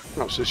 farewell.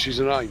 Oh, so she's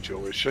an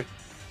angel, is she?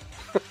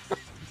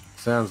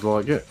 Sounds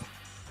like it.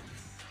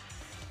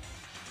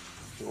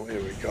 Oh,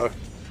 here we go.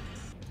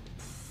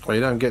 Well,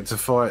 you don't get to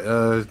fight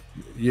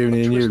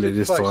Uni and Yuli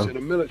this time. In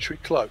a military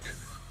cloak.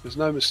 There's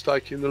no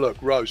mistaking the look.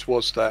 Rose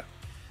was that.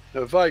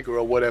 Now, Vega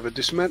or whatever,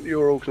 dismantle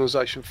your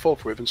organisation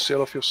forthwith and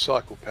seal off your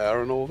cycle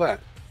power and all that.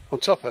 On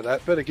top of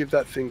that, better give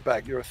that thing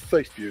back. You're a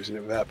thief using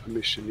it without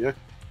permission, yeah?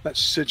 That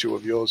sigil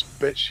of yours,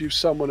 bitch. Use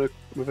someone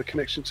with a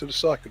connection to the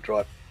cycle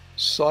drive.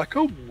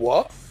 Cycle?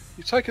 What?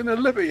 You're taking the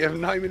liberty of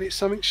naming it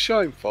something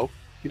shameful.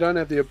 You don't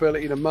have the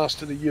ability to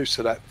master the use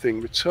of that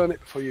thing. Return it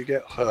before you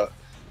get hurt.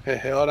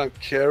 Hey, I don't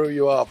care who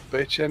you are,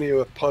 bitch. Any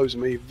who oppose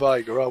me,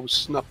 Vega, I will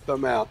snuff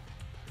them out.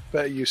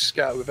 Better you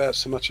scatter without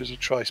so much as a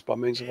trace by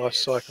means of my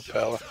psycho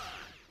power.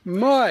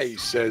 My, he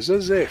says,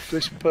 as if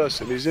this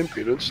person, his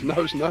impudence,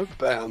 knows no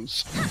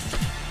bounds.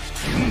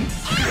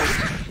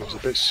 I was a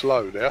bit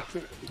slow there.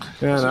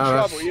 Yeah, no,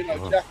 trouble, you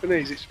know,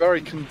 Japanese, it's very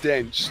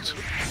condensed.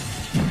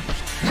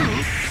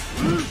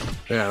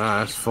 Yeah, no,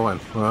 that's fine.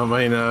 Well,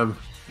 I mean,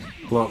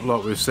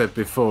 like we've said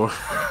before,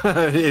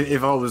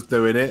 if I was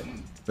doing it,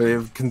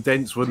 the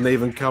condensed wouldn't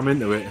even come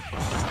into it.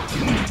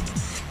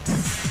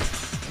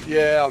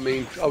 Yeah, I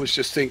mean, I was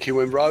just thinking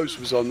when Rose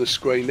was on the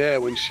screen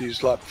there, when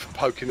she's like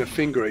poking her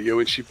finger at you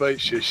and she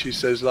beats you, she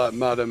says like,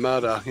 mother,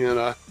 you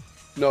know,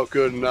 not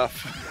good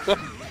enough.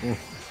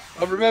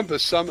 I remember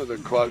some of the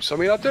quotes. I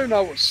mean, I do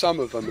know what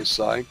some of them are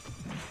saying.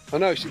 I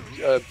know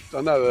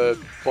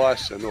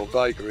Bison or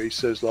Vega, he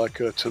says like,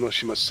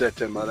 Tanoshima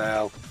sete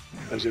marao,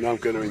 as in I'm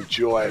going to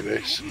enjoy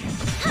this.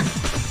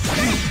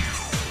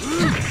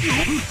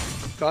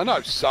 I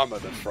know some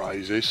of the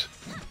phrases.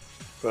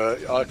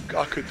 But I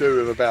could do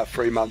with about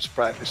 3 months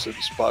practice of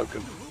the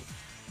spoken.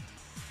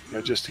 You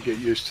know, just to get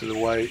used to the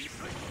way. He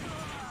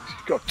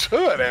got 2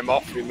 of them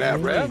off in that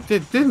round.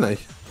 Didn't he?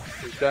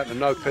 He's down to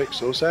no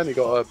pixels, and he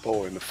got a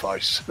ball in the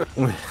face.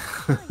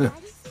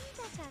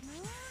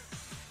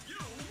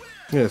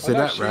 Yeah, see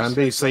that round,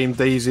 he seemed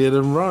easier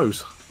than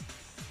Rose.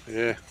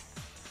 Yeah.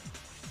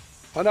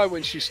 I know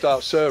when she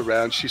starts her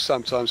round, she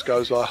sometimes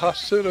goes like,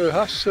 hustle,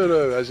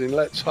 hustle, as in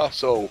let's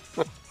hustle.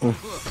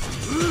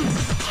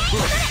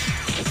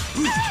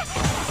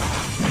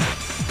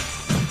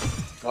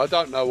 I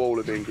don't know all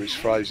of Ingrid's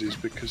phrases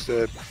because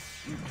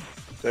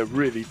they're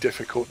really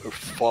difficult to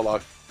follow.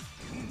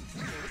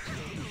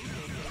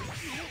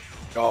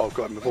 Oh, I've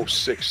got him all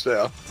 6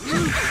 there.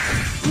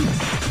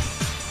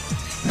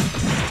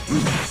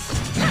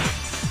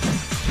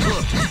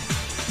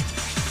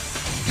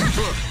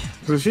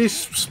 So she's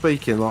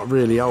speaking like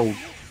really old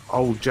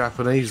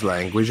Japanese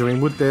language. I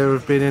mean, would there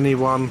have been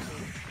anyone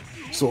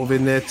sort of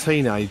in their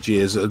teenage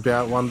years that would be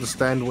able to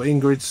understand what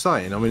Ingrid's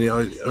saying? I mean,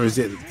 or is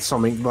it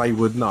something they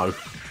would know?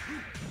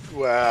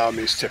 Well, I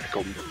mean, it's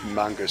typical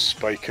manga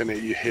speak, and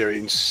you hear it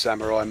in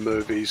samurai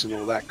movies and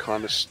all that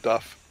kind of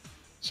stuff.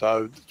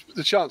 So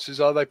the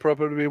chances are they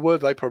probably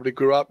would. They probably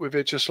grew up with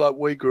it just like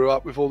we grew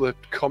up with all the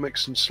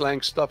comics and slang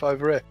stuff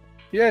over here.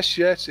 Yes,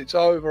 it's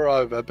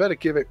over. Better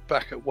give it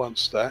back at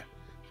once, that.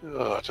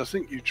 Oh, to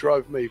think you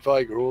drove me,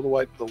 Vega, all the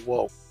way to the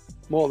wall.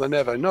 More than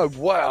ever. No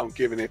way I'm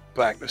giving it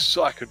back. The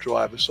Psycho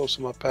Drive, the source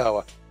of my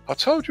power. I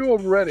told you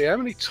already. How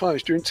many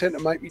times do you intend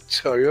to make me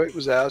tell you it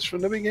was ours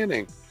from the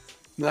beginning?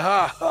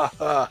 Ha ha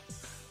ha.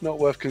 Not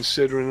worth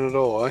considering at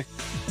all, eh?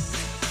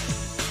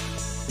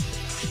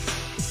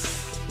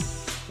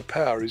 The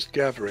power is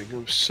gathering.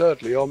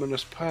 Absurdly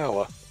ominous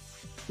power.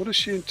 What does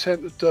she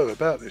intend to do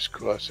about this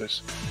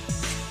crisis?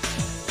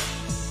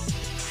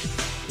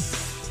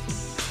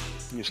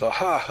 He's like,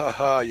 ha ha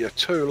ha, you're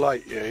too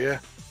late, yeah?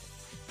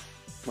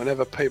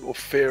 Whenever people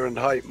fear and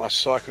hate, my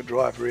Psycho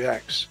Drive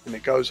reacts, and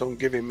it goes on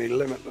giving me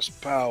limitless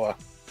power.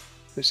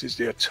 This is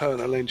the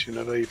eternal engine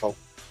of evil.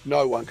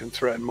 No one can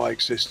threaten my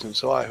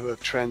existence, I who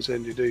have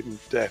transcended even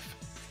death.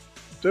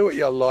 Do what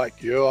you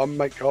like, you. I'll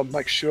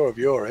make sure of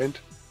your end.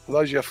 Are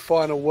those your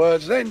final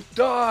words? Then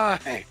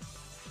die!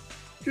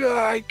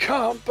 It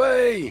can't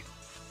be!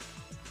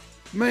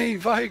 Me,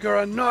 Vega,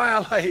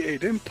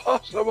 annihilated!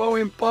 Impossible,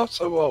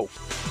 impossible!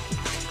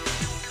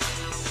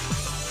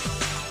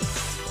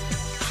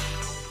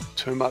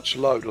 Too much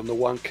load on the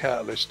one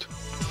catalyst.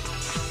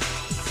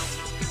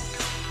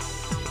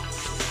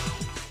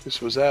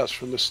 This was ours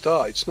from the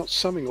start. It's not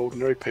something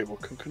ordinary people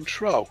can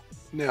control.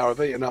 Now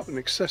I've eaten up an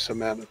excess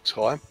amount of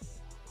time.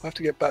 I have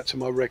to get back to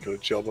my regular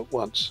job at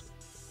once.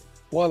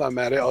 While I'm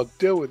at it, I'll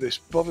deal with this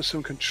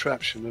bothersome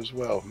contraption as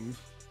well.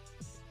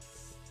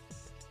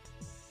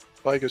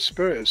 Vega's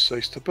spirit has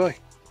ceased to be.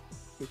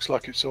 Looks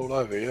like it's all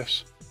over,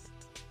 yes.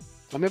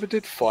 I never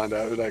did find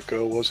out who that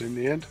girl was in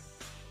the end.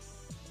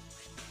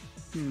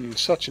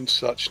 Such and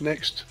such,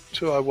 next,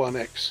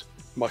 201X.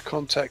 My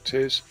contact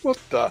is... What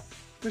the...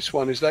 This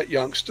one is that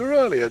youngster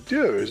earlier,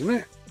 due, isn't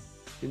it?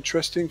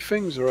 Interesting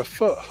things are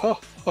afoot. Ha,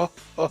 ha,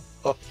 ha,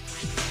 ha.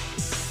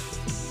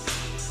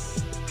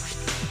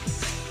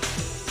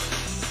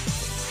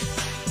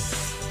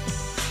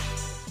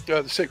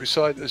 The secret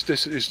site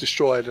is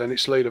destroyed and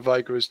its leader,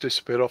 Vega, has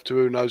disappeared off to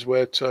who knows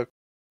where to.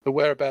 The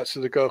whereabouts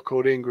of the girl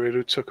called Ingrid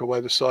who took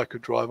away the Psycho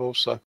Drive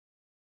also.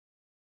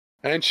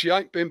 And she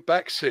ain't been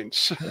back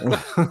since.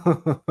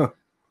 I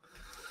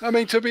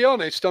mean, to be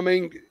honest,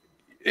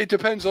 it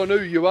depends on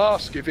who you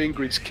ask if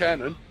Ingrid's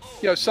canon.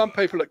 You know, some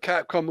people at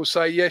Capcom will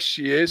say yes,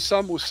 she is.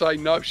 Some will say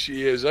no,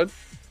 she isn't.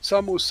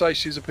 Some will say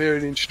she's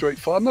appearing in Street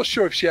Fighter. I'm not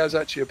sure if she has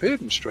actually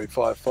appeared in Street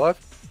Fighter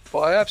 5, but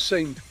I have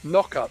seen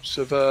knock-ups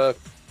of her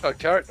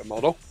character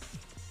model.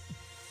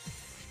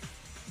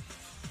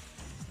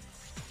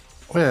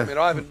 Yeah. I mean,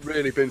 I haven't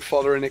really been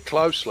following it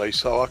closely,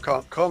 so I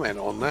can't comment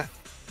on that.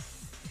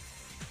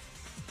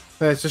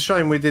 Yeah, it's a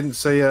shame we didn't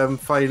see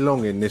Fei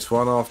Long in this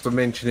one after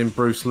mentioning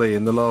Bruce Lee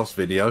in the last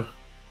video.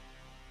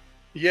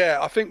 Yeah,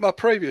 I think my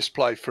previous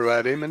playthrough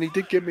had him, and he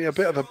did give me a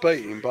bit of a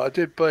beating, but I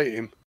did beat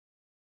him.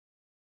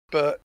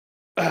 But,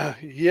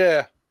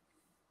 yeah.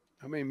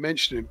 I mean,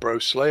 mentioning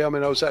Bruce Lee, I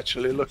was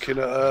actually looking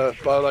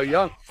at Bolo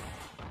Young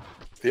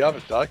the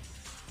other day.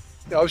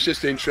 Yeah, I was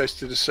just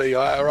interested to see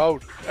how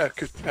old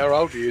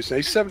he is now.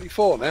 He's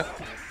 74 now,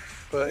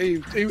 but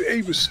he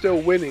was still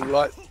winning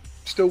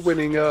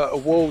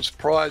awards,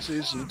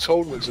 prizes and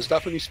tournaments and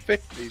stuff in his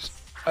 50s,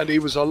 and he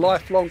was a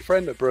lifelong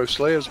friend of Bruce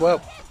Lee as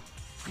well.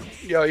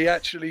 You know, he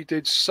actually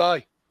did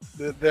say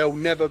that there'll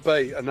never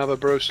be another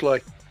Bruce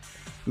Lee.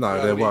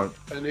 No, there won't.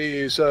 And he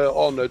is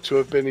honoured to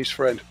have been his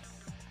friend.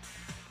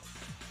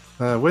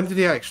 When did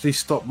he actually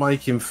stop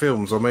making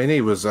films? I mean,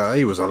 he was a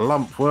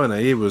lump, weren't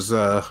he? He was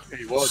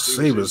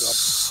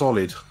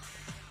solid.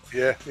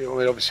 Yeah,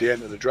 obviously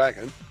Enter the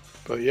Dragon,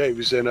 but yeah, he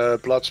was in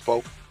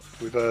Bloodsport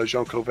with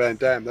Jean-Claude Van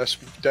Damme. That's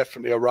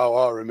definitely a role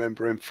I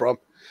remember him from.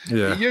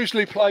 Yeah. He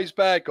usually plays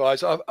bad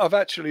guys. I've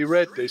actually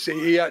read this.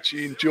 He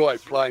actually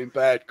enjoyed playing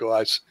bad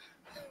guys.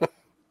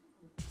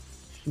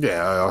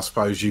 Yeah, I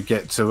suppose you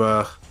get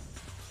to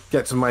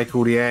make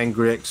all the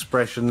angry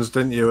expressions,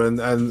 didn't you?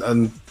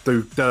 And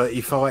do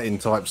dirty fighting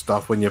type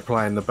stuff when you're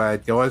playing the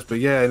bad guys. But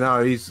yeah,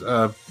 no, he's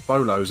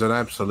Bolo's an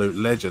absolute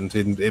legend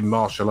in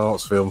martial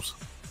arts films.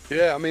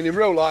 Yeah, I mean, in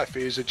real life,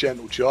 he is a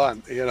gentle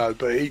giant, you know,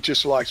 but he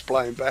just likes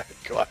playing bad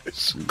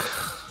guys.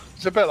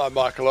 It's a bit like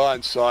Michael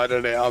Ironside,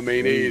 isn't it? I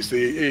mean, he is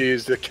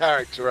the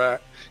character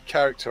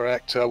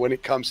actor when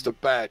it comes to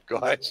bad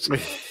guys.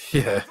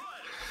 Yeah.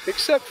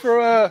 Except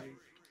for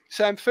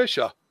Sam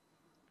Fisher.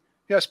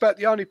 Yeah, it's about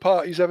the only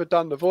part he's ever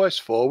done the voice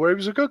for where he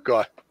was a good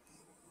guy.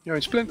 You know,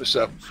 in Splinter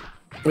Cell.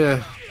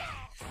 Yeah.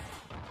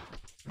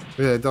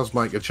 Yeah, it does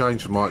make a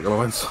change for Michael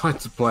Ironside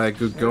to play a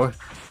good guy.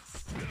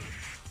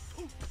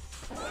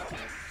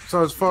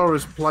 So as far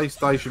as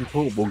PlayStation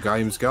Portable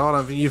games go, I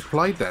don't think you've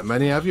played that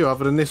many, have you,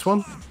 other than this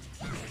one?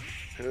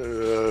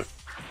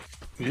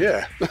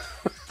 Yeah.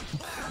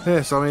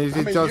 Yes, I mean,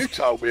 it does... you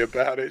told me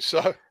about it,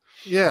 so...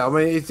 Yeah, I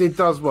mean, it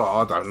does, well,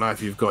 I don't know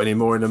if you've got any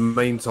more in the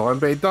meantime,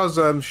 but it does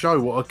show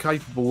what a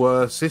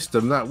capable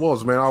system that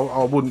was. I mean,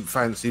 I wouldn't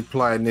fancy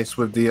playing this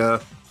with the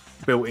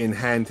built-in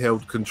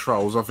handheld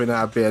controls. I think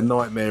that would be a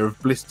nightmare of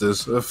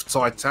blisters of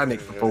titanic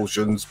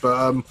proportions,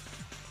 but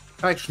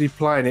actually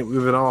playing it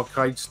with an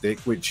arcade stick,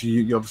 which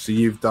obviously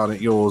you've done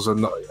at yours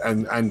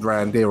and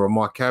round here on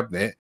my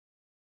cabinet,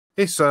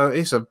 it's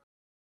a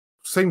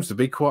seems to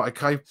be quite a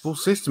capable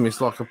system.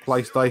 It's like a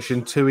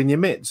PlayStation 2 in your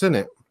mitts, isn't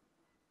it?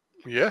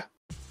 Yeah.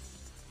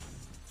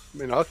 I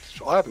mean, I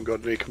haven't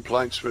got any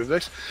complaints with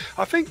this.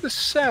 I think the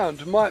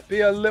sound might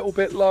be a little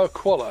bit lower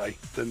quality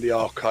than the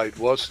arcade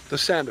was, the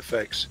sound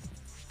effects.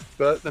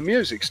 But the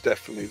music's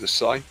definitely the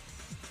same.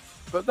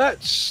 But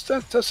that's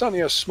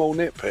only a small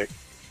nitpick.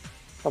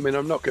 I mean,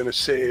 I'm not going to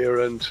sit here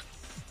and,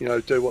 you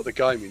know, do what the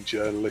gaming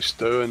journalists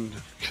do and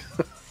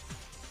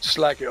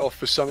slag it off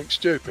for something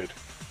stupid.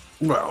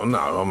 Well,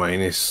 no, I mean,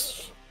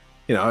 it's,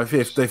 you know,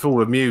 if all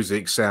the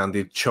music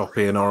sounded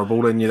choppy and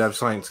horrible, then you'd have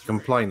something to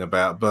complain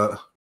about. But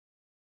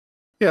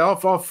yeah, I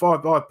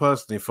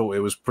personally thought it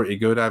was pretty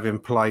good, having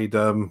played,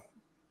 you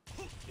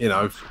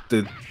know,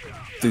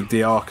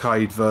 the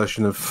arcade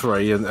version of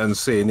 3 and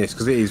seeing this,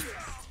 because it is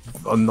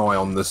nigh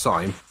on the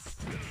same.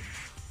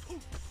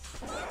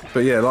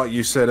 But yeah, like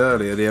you said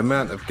earlier, the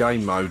amount of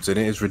game modes in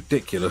it is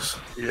ridiculous.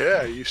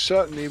 Yeah, you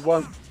certainly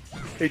won't.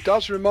 It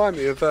does remind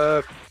me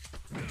of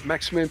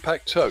Maximum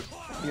Impact 2.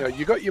 You know,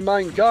 you got your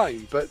main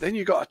game, but then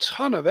you got a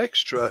ton of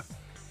extra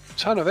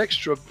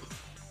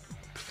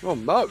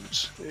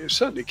modes. It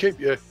certainly keep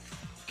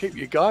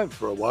you going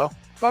for a while.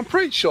 But I'm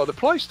pretty sure the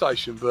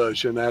PlayStation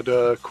version had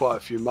quite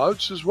a few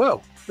modes as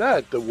well. They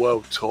had the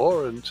World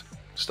Tour and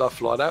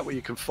stuff like that, where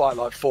you can fight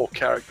like 4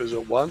 characters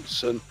at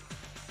once, and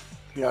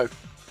you know,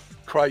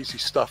 crazy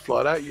stuff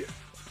like that.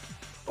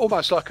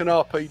 Almost like an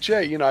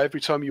RPG. You know,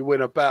 every time you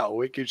win a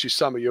battle, it gives you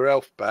some of your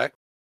health back.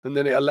 And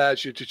then it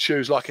allows you to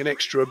choose like an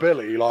extra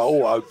ability, like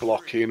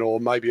auto-blocking or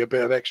maybe a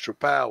bit of extra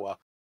power.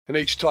 And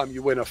each time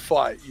you win a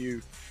fight,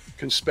 you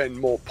can spend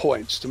more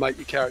points to make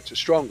your character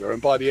stronger. And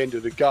by the end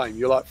of the game,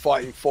 you're like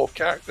fighting 4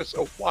 characters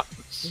at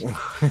once.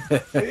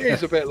 It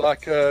is a bit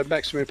like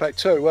Maximum Impact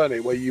 2, weren't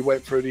it? Where you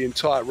went through the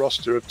entire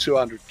roster of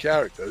 200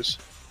 characters.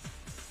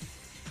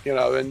 You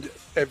know, and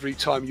every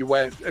time you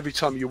won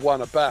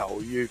a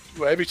battle,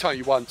 every time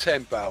you won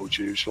 10 battles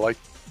usually,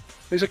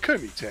 there's a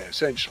kumite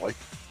essentially.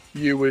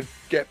 You would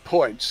get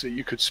points that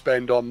you could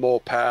spend on more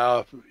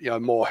power, you know,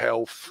 more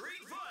health,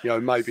 you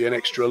know, maybe an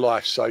extra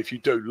life. So if you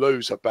do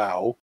lose a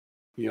battle,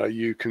 you know,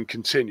 you can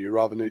continue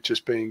rather than it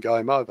just being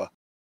game over.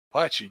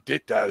 I actually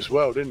did that as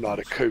well, didn't I?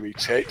 The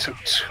kumite. It took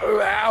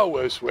 2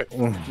 hours with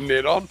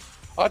Nidon.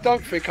 I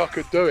don't think I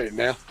could do it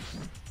now.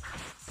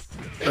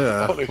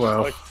 Yeah,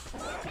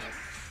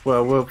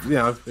 well, you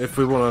know, if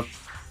we want to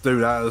do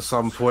that at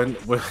some point,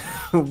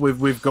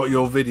 we've got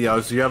your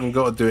video, so you haven't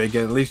got to do it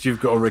again. At least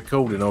you've got a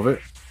recording of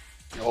it.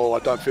 Oh, I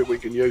don't think we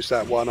can use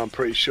that one. I'm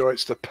pretty sure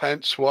it's the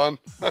pants one.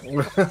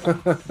 I'm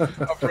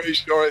pretty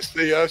sure it's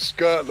the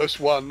skirtless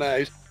one.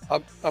 That is.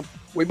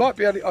 We might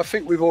be able to, I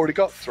think we've already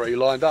got 3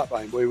 lined up,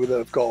 ain't we?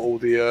 We've got all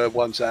the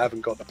ones that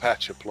haven't got the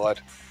patch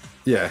applied.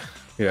 Yeah.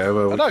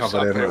 Well, I know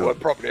some people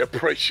would probably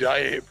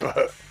appreciate it,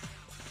 but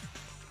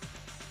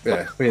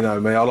yeah, you know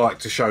me, I like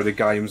to show the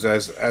games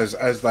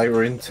as they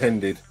were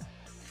intended.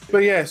 But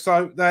yeah,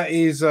 so that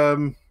is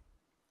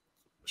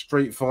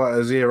Street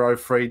Fighter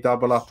 03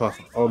 Double Upper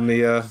on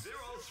the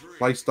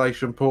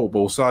PlayStation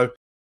Portable. So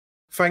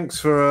thanks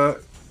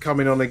for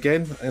coming on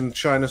again and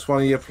showing us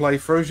one of your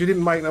playthroughs. You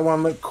didn't make that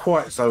one look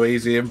quite so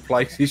easy in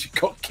places. You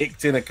got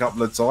kicked in a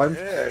couple of times.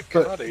 Yeah,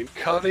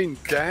 cutting,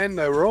 Dan,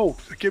 they were all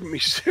giving me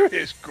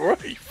serious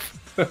grief.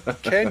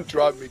 Ken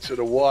drove me to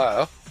the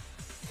wire.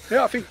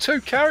 Yeah, I think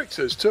 2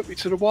 characters took me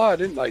to the wire,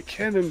 didn't they?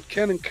 Ken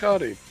and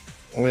Cuddy.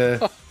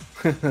 Yeah.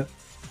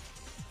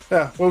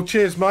 Yeah, well,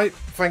 cheers, mate.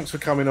 Thanks for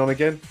coming on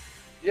again.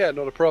 Yeah,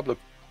 not a problem.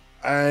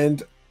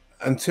 And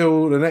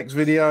until the next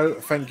video,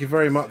 thank you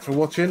very much for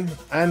watching,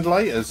 and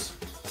laters.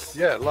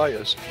 Yeah,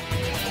 laters.